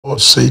Or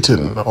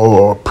Satan,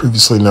 or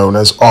previously known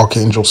as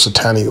Archangel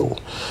Sataniel,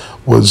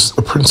 was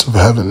a prince of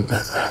heaven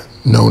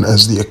known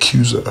as the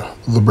accuser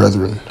of the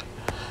brethren.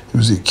 He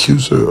was the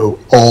accuser of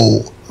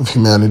all of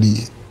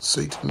humanity.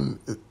 Satan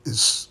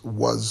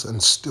was,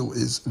 and still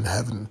is in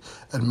heaven,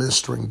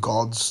 administering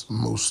God's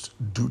most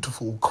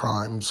dutiful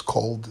crimes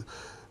called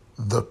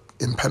the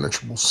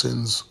impenetrable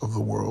sins of the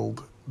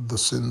world, the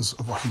sins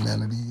of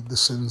humanity, the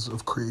sins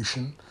of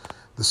creation,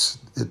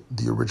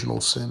 the original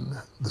sin.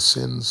 The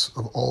sins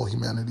of all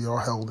humanity are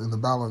held in the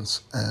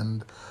balance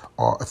and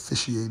are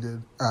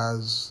officiated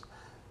as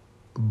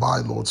by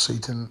Lord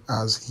Satan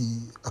as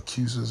he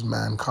accuses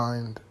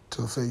mankind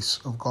to the face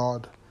of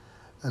God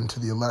and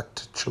to the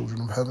elect children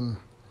of heaven.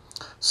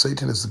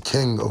 Satan is the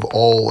king of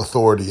all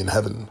authority in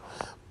heaven,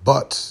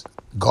 but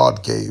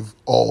God gave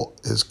all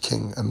his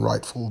king and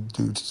rightful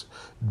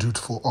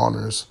dutiful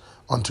honors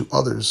unto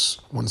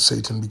others when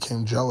Satan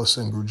became jealous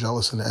and grew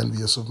jealous and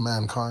envious of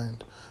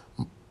mankind.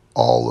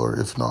 All, or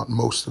if not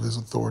most, of his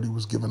authority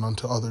was given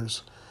unto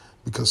others,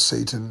 because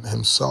Satan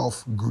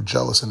himself grew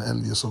jealous and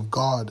envious of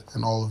God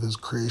and all of his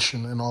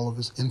creation and all of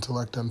his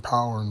intellect and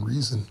power and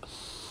reason.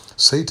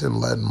 Satan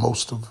led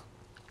most of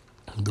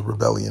the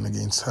rebellion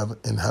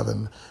in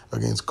heaven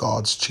against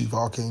God's chief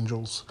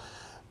archangels,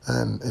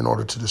 and in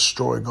order to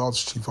destroy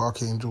God's chief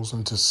archangels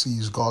and to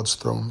seize God's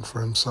throne for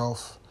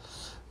himself.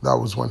 That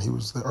was when he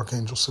was the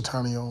Archangel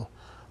Sataniel.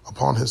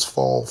 Upon his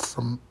fall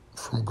from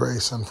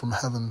grace and from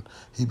heaven,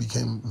 he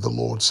became the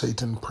Lord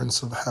Satan,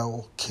 Prince of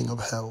Hell, King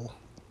of Hell.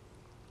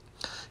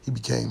 He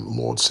became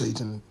Lord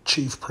Satan,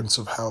 Chief Prince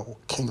of Hell,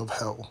 King of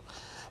Hell.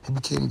 He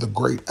became the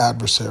great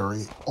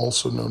adversary,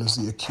 also known as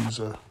the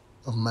accuser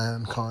of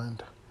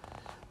mankind.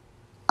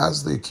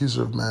 As the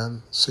accuser of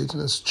man, Satan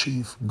is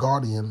chief,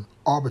 guardian,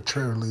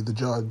 arbitrarily the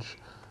judge,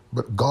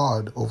 but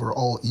God over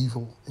all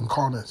evil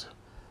incarnate.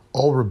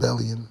 All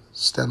rebellion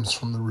stems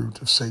from the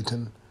root of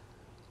Satan.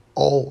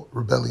 All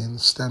rebellion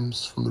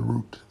stems from the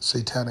root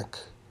satanic.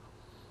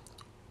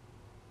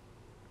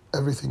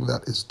 Everything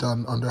that is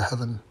done under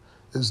heaven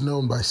is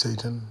known by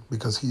Satan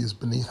because he is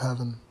beneath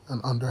heaven, and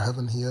under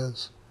heaven he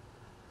is.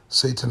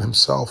 Satan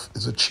himself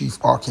is a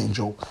chief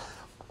archangel,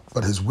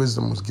 but his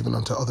wisdom was given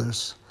unto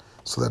others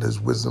so that his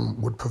wisdom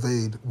would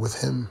pervade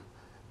with him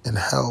in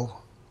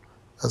hell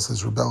as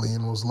his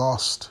rebellion was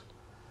lost.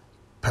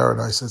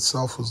 Paradise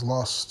itself was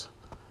lost.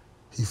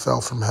 He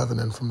fell from heaven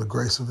and from the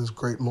grace of his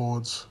great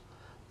lords,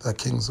 the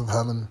kings of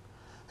heaven.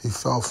 He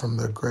fell from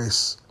their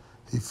grace.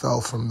 He fell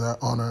from their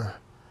honor.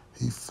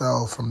 He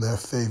fell from their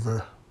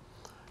favor.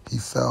 He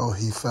fell,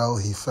 he fell,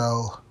 he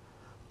fell.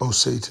 O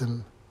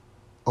Satan,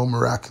 O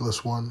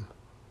miraculous one,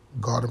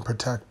 guard and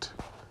protect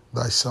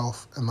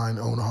thyself and thine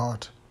own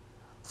heart.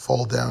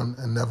 Fall down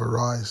and never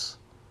rise,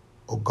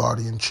 O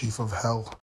guardian chief of hell.